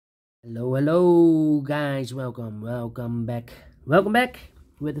Hello guys, welcome back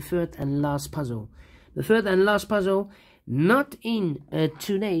with the third and last puzzle. The third and last puzzle, not in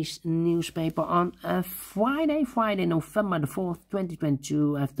today's newspaper on Friday, November the 4th,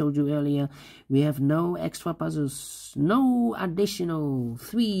 2022. I've told you earlier, we have no extra puzzles, no additional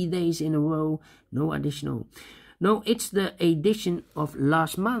 3 days in a row, no additional. No, it's the edition of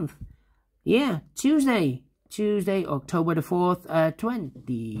last month. Yeah, Tuesday, October the 4th,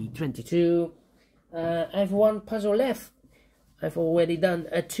 2022. I have one puzzle left. I've already done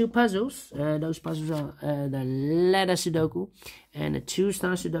 2 puzzles. Those puzzles are the ladder Sudoku and the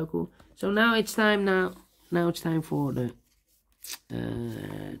 2-star Sudoku. So now it's time. Now it's time for the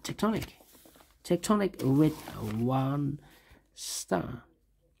Tectonic with 1 star.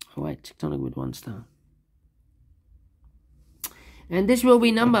 All right, Tectonic with 1 star. And this will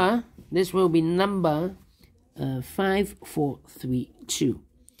be number 5432.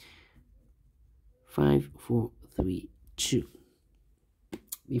 5432.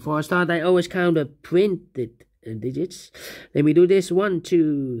 Before I start, I always count the printed digits. Let me do this. 1,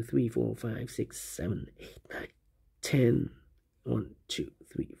 2, 3, 4, 5, 6, 7, 8, 9, 10. 1, 2,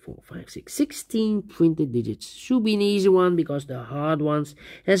 3, 4, 5, 6, 16 printed digits. Should be an easy one because the hard ones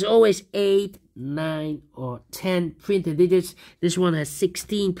has always 8, 9, or 10 printed digits. This one has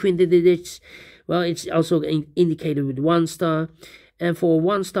 16 printed digits. Well, it's also indicated with 1 star. And for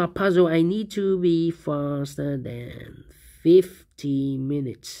 1 star puzzle, I need to be faster than 50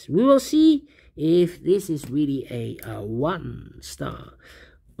 minutes. We will see if this is really a 1 star.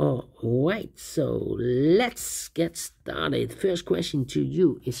 Alright, so let's get started. First question to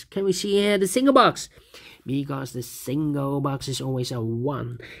you is, can we see here the single box? Because the single box is always a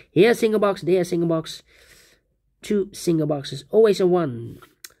 1. Here single box, there single box. 2 single boxes, always a 1.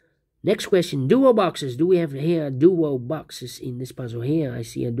 Next question, dual boxes. Do we have here dual boxes in this puzzle? Here I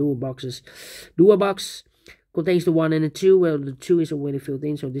see a dual boxes. Dual box contains the 1 and the 2. Well, the 2 is already filled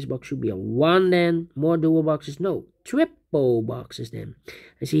in, so this box should be a 1 then. More dual boxes, no. Triple boxes then.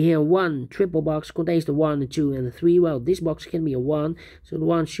 I see here 1 triple box contains the 1, the 2, and the 3. Well, this box can be a 1, so the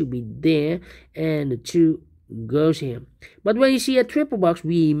 1 should be there, and the 2 goes here. But when you see a triple box,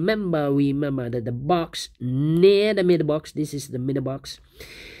 remember that the box near the middle box, this is the middle box.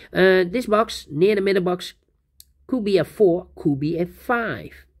 This box near the middle box could be a 4, could be a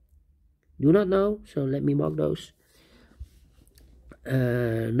 5. Do not know, so let me mark those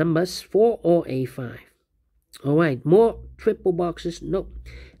numbers, 4 or a 5. Alright, more triple boxes. No.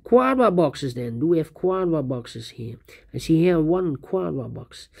 Quadra boxes then. Do we have quadra boxes here? I see here 1 quadra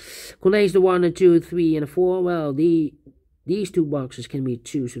box. Contains the 1, the 2, 3, and the 4. Well, these 2 boxes can be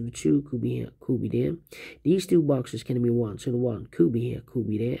 2, so the 2 could be here, could be there. These 2 boxes can be 1, so the 1 could be here, could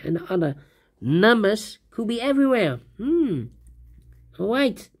be there. And the other numbers could be everywhere.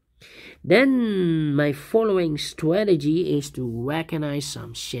 Alright. Then my following strategy is to recognize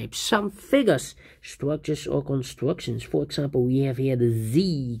some shapes, some figures, structures or constructions. For example, we have here the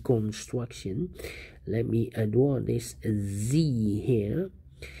Z construction. Let me draw this Z here.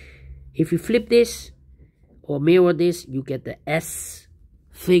 If you flip this or mirror this, you get the S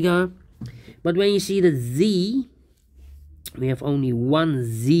figure. But when you see the Z, we have only 1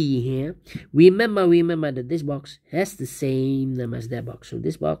 Z here. Remember that this box has the same number as that box. So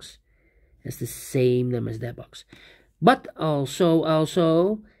this box has the same number as that box. But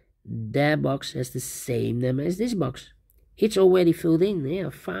also that box has the same number as this box. It's already filled in. Yeah,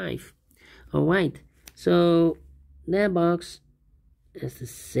 5. Alright. So that box has the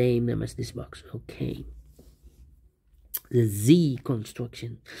same number as this box. Okay. The Z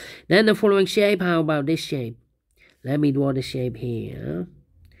construction. Then the following shape. How about this shape? Let me draw the shape here.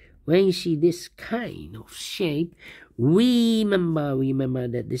 When you see this kind of shape, remember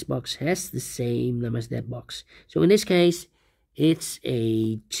that this box has the same number as that box. So in this case, it's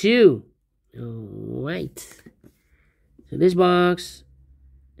a 2. Alright. So this box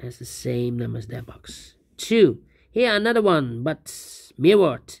has the same number as that box. 2. Here another one, but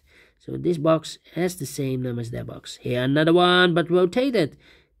mirrored. So this box has the same number as that box. Here another one, but rotated.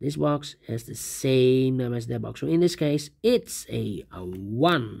 This box has the same number as that box. So in this case, it's a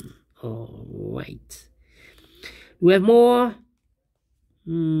 1. Alright. Do we have more?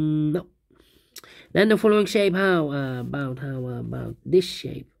 No. Then the following shape. How about this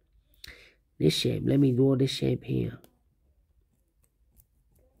shape? This shape. Let me draw this shape here.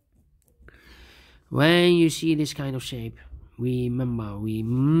 When you see this kind of shape, remember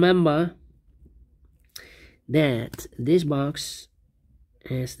that this box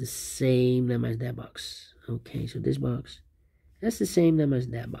has the same number as that box. Okay, so this box has the same number as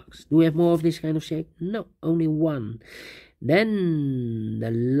that box. Do we have more of this kind of shape? No, only 1. Then the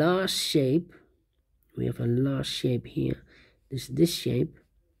last shape, we have a last shape here. This shape,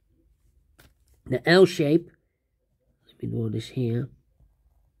 the L shape. Let me draw this here.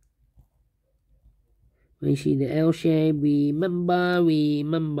 When you see the L shape,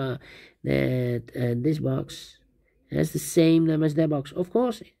 remember that this box has the same name as that box. Of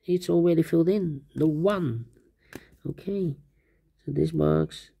course, it's already filled in, the 1. Okay, so this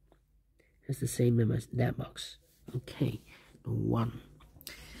box has the same name as that box. Okay, the 1.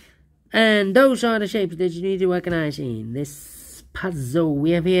 And those are the shapes that you need to recognize in this puzzle.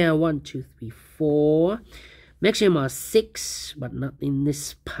 We have here 1, 2, 3, 4. Maximum are 6, but not in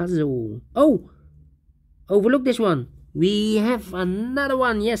this puzzle. Oh, overlook this one. We have another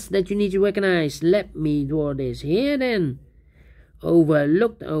one, yes, that you need to recognize. Let me draw this here then.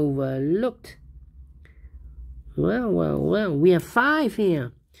 Overlooked. Well, we have 5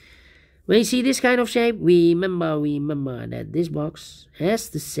 here. When you see this kind of shape, remember that this box has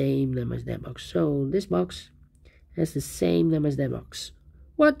the same name as that box. So this box has the same name as that box.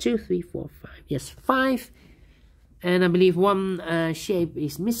 1, 2, 3, 4, 5. Yes, 5. And I believe one shape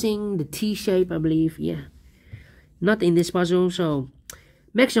is missing, the T shape, I believe. Yeah, not in this puzzle. So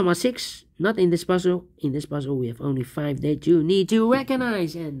maximum are 6, not in this puzzle. In this puzzle we have only 5 that you need to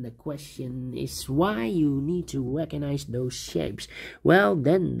recognize. And the question is why you need to recognize those shapes. Well,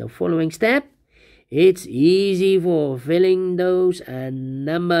 then the following step, it's easy for filling those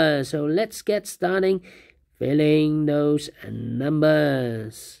numbers. So let's get starting filling those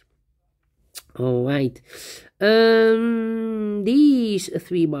numbers. All right. These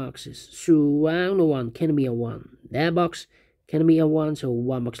 3 boxes surround the 1 can be a 1. That box can be a 1, so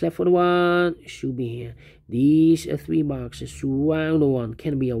 1 box left for the 1 should be here. These 3 boxes surround the 1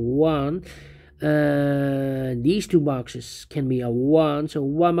 can be a 1. These 2 boxes can be a 1, so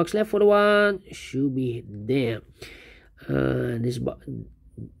 1 box left for the 1 should be there.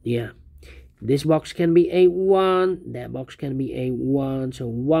 This box can be a 1, that box can be a 1, so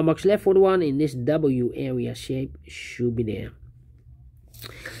 1 box left for the 1 in this W area shape should be there.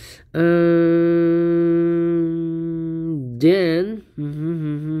 Then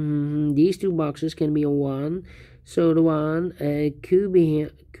these 2 boxes can be a 1, so the 1 could be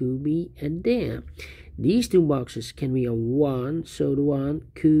here, could be there. These 2 boxes can be a 1, so the 1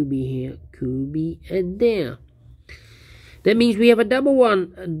 could be here, could be there. That means we have a double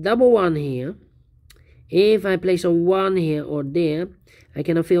one here. If I place a 1 here or there, I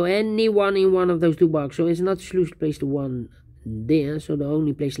cannot fill any 1 in one of those 2 boxes. So it's not the solution to place the 1 there. So the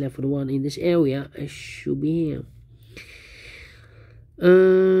only place left for the 1 in this area should be here.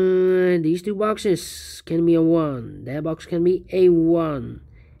 These 2 boxes can be a 1. That box can be a 1.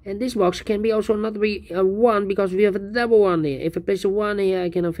 And this box can be also not be a 1 because we have a double 1 there. If I place a 1 here,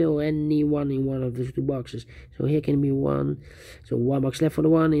 I cannot fill any 1 in one of those 2 boxes. So here can be 1. So 1 box left for the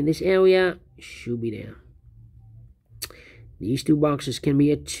 1 in this area should be there. These 2 boxes can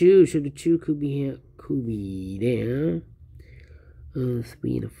be a 2. So the 2 could be here, could be there.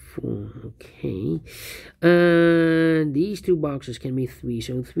 3 and a 4. Okay. These 2 boxes can be 3.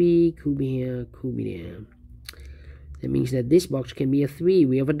 So 3 could be here, could be there. That means that this box can be a 3.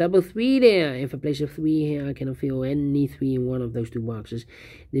 We have a double 3 there. If I place a 3 here, I cannot fill any 3 in one of those 2 boxes.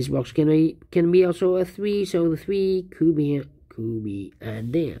 This box can be also a 3. So the 3 could be here, could be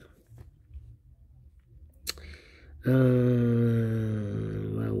there.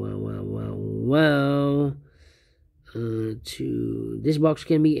 Well. 2. This box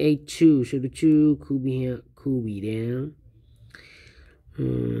can be a 2. So the 2 could be here, could be there.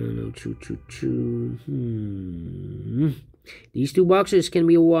 No, 2. These 2 boxes can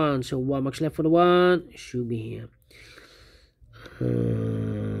be a 1. So 1 box left for the 1 should be here.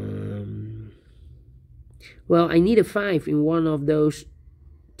 Well, I need a 5 in one of those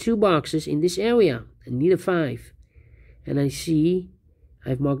 2 boxes in this area. I need a 5. And I see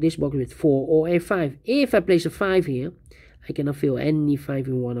I've marked this box with 4 or a 5. If I place a 5 here, I cannot fill any 5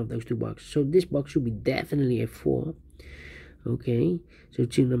 in one of those 2 boxes. So this box should be definitely a 4. Okay, so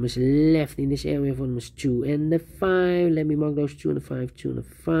 2 numbers left in this area for numbers 2 and the 5. Let me mark those 2 and the 5, 2 and the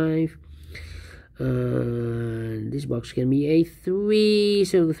 5. This box can be a 3,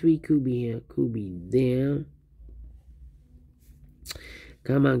 so the 3 could be here, could be there.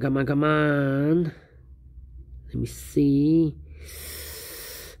 Come on. Let me see.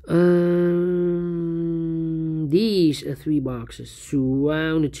 These 3 boxes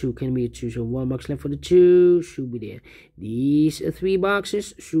surround the 2 can be a 2, so 1 box left for the 2 should be there. These 3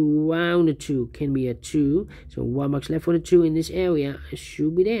 boxes surround the 2 can be a 2, so 1 box left for the 2 in this area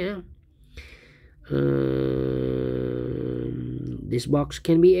should be there. This box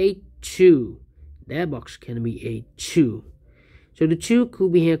can be a 2. that box can be a 2. So the 2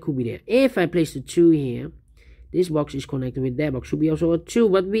 could be here, could be there. If I place the 2 here, this box is connected with that box, should be also a 2,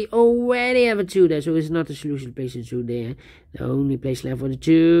 but we already have a 2 there, so it's not a solution to place the 2 there. The only place left for the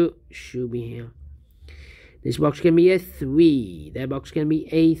 2 should be here. This box can be a 3, that box can be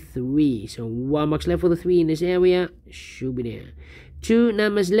a 3, so 1 box left for the 3 in this area, should be there. 2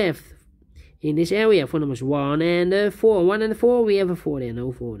 numbers left in this area for numbers 1 and 4. 1 and 4, we have a 4 there,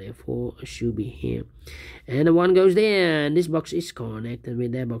 no 4 there, 4 should be here. And the 1 goes there, and this box is connected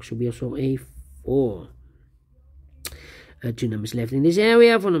with that box, should be also a 4. 2 numbers left in this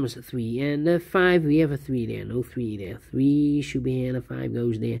area for numbers 3 and 5. We have a 3 there, no 3 there. 3 should be here, and a 5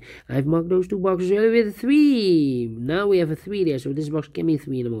 goes there. I've marked those 2 boxes earlier with a 3. Now we have a 3 there, so this box can be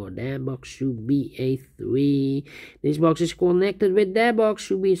 3 anymore. That box should be a 3. This box is connected with that box,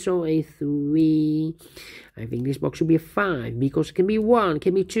 should be so a 3. I think this box should be a 5, because it can be 1,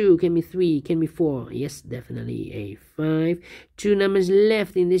 can be 2, can be 3, can be 4. Yes, definitely a 5. 2 numbers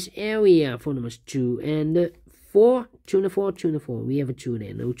left in this area for numbers 2 and 4. 2 and a 4, 2 and a 4. We have a 2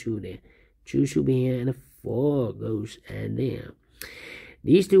 there, no 2 there. 2 should be here, and a 4 goes and there.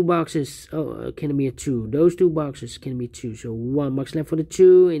 These 2 boxes can be a 2. Those 2 boxes can be 2. So 1 box left for the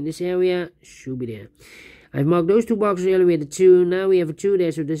 2 in this area should be there. I've marked those 2 boxes earlier with the 2. Now we have a 2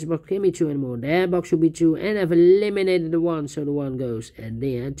 there, so this box can be 2 anymore. That box should be 2, and I've eliminated the 1, so the 1 goes and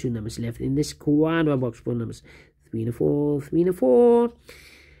there. 2 numbers left in this quadra box for numbers 3 and a 4, 3 and a 4.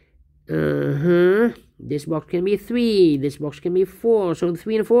 This box can be a 3. This box can be a 4. So the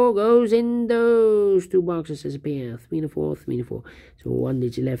 3 and a 4 goes in those 2 boxes as a pair. 3 and a 4, 3 and a 4. So 1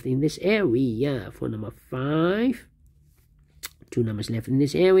 digit left in this area for number 5. 2 numbers left in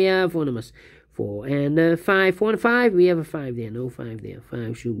this area for numbers 4 and 5. 4 and 5. We have a 5 there. No 5 there.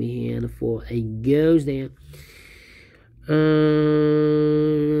 5 should be here, and a 4 goes there.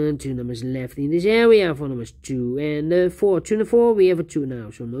 2 numbers left in this area for numbers 2 and 4. 2 and 4, we have a 2 now,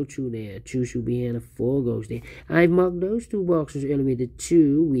 so no 2 there. 2 should be here, and a 4 goes there. I've marked those 2 boxes earlier with the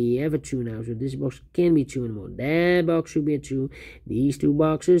 2. We have a 2 now, so this box can be 2 anymore. That box should be a 2. These 2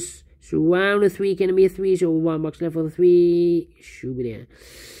 boxes surround the 3, can be a 3, so 1 box left for the 3 should be there.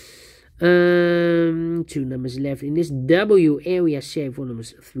 2 numbers left in this W area shape for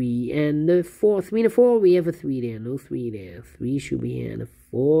numbers 3 and 4. 3 and 4, we have a 3 there, no 3 there. 3 should be here, and a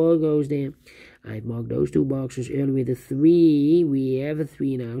 4 goes there. I've marked those 2 boxes earlier with a 3. We have a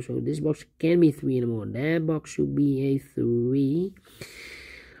 3 now, so this box can be 3 anymore. That box should be a 3.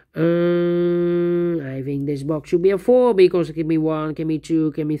 I think this box should be a 4, because it can be 1, can be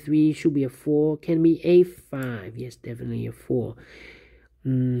 2, can be 3, should be a 4, can be a 5. Yes, definitely a 4.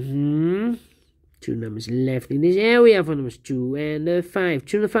 2 numbers left in this area for numbers 2 and 5.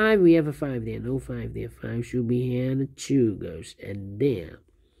 2 and 5, we have a 5 there, no 5 there. 5 should be here, and a 2 goes and there.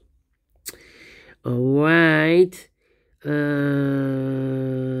 Alright,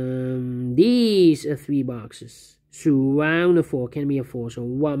 these are 3 boxes surround the 4, can be a 4, so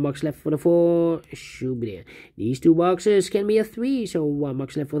 1 box left for the 4 should be there. These 2 boxes can be a 3, so 1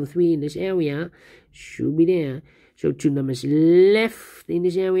 box left for the 3 in this area should be there. So 2 numbers left in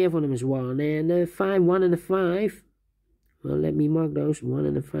this area for numbers 1 and 5. 1 and a 5. Well, let me mark those. 1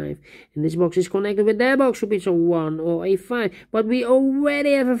 and a 5. And this box is connected with that box, should be so 1 or a 5. But we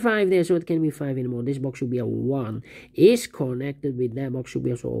already have a 5 there, so it can't be 5 anymore. This box should be a 1. Is connected with that box, should be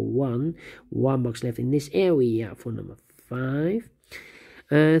also a 1. 1 box left in this area for number 5.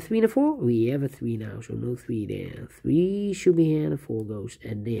 3 and a 4. We have a 3 now, so no 3 there. 3 should be here, and a 4 goes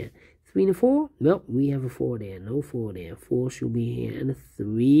and there. 3 and a 4. Well, we have a 4 there, no 4 there. 4 should be here, and a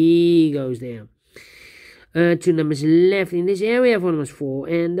 3 goes there. 2 numbers left in this area for numbers 4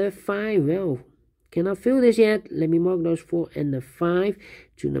 and 5. Well, cannot fill this yet. Let me mark those 4 and 5.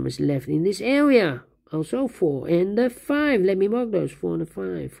 2 numbers left in this area. Also 4 and 5. Let me mark those 4 and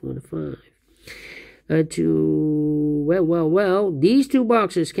 5. 4 and 5. Well, these 2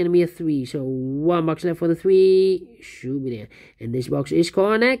 boxes can be a 3, so 1 box left for the 3 should be there, and this box is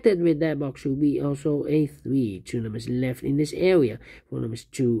connected with that box, should be also a 3. 2 numbers left in this area for numbers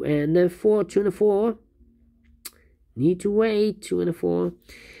 2 and 4. 2 and 4, need to wait. 2 and 4.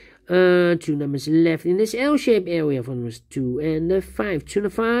 2 numbers left in this L-shaped area for numbers 2 and 5. 2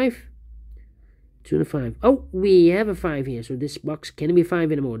 and 5. 2 and 5. Oh, we have a 5 here, so this box can't be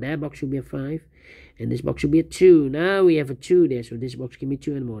 5 anymore. That box should be a 5. And this box should be a 2. Now we have a 2 there, so this box can be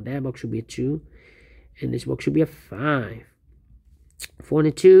 2 anymore. That box should be a 2. And this box should be a 5. 4 and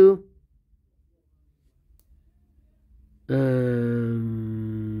a 2.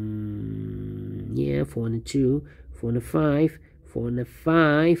 Yeah, 4 and a 2. 4 and a 5. 4 and a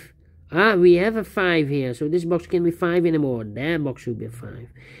 5. We have a 5 here, so this box can be 5 anymore. That box should be a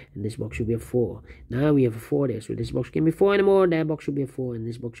 5, and this box should be a 4. Now we have a 4 there, so this box can be 4 anymore. That box should be a 4, and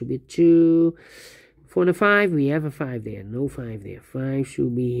this box should be a 2. 4 and a 5, we have a 5 there. No 5 there. 5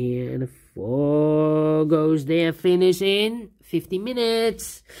 should be here, and a 4 goes there. Finish in 50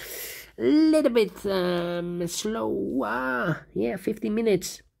 minutes. A little bit slower. Yeah, 50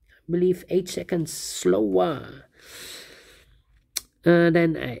 minutes. I believe 8 seconds slower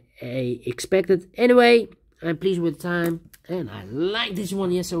than I expected. Anyway, I'm pleased with the time, and I like this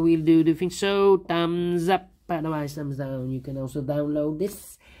one. Yes, so we'll do the thing. So thumbs up, otherwise thumbs down. You can also download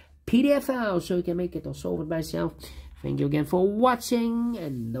this PDF file so you can make it or solve it by yourself. Thank you again for watching,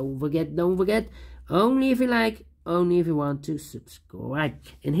 and don't forget, only if you like, only if you want to subscribe,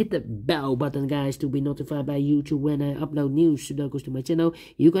 and hit the bell button, guys, to be notified by YouTube when I upload new Sudokus to my channel.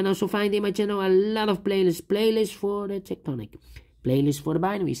 You can also find in my channel a lot of playlists for the Tectonic, playlist for the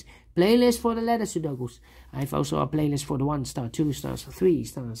binaries, playlist for the letter Sudokus. I have also a playlist for the 1 star, 2 stars, 3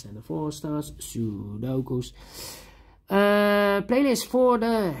 stars, and the 4 stars Sudokus. Playlist for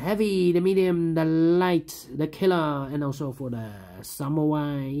the heavy, the medium, the light, the killer, and also for the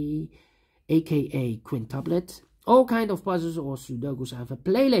samurai, aka quintuplet. All kind of puzzles or Sudokus. I have a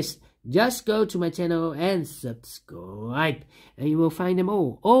playlist. Just go to my channel and subscribe, and you will find them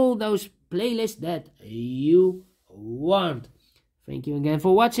all those playlists that you want. Thank you again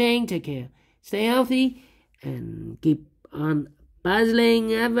for watching. Take care, stay healthy, and keep on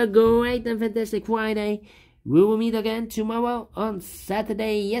puzzling. Have a great and fantastic Friday. We will meet again tomorrow on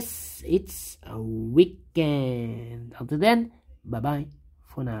Saturday. Yes, it's a weekend. Until then, bye-bye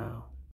for now.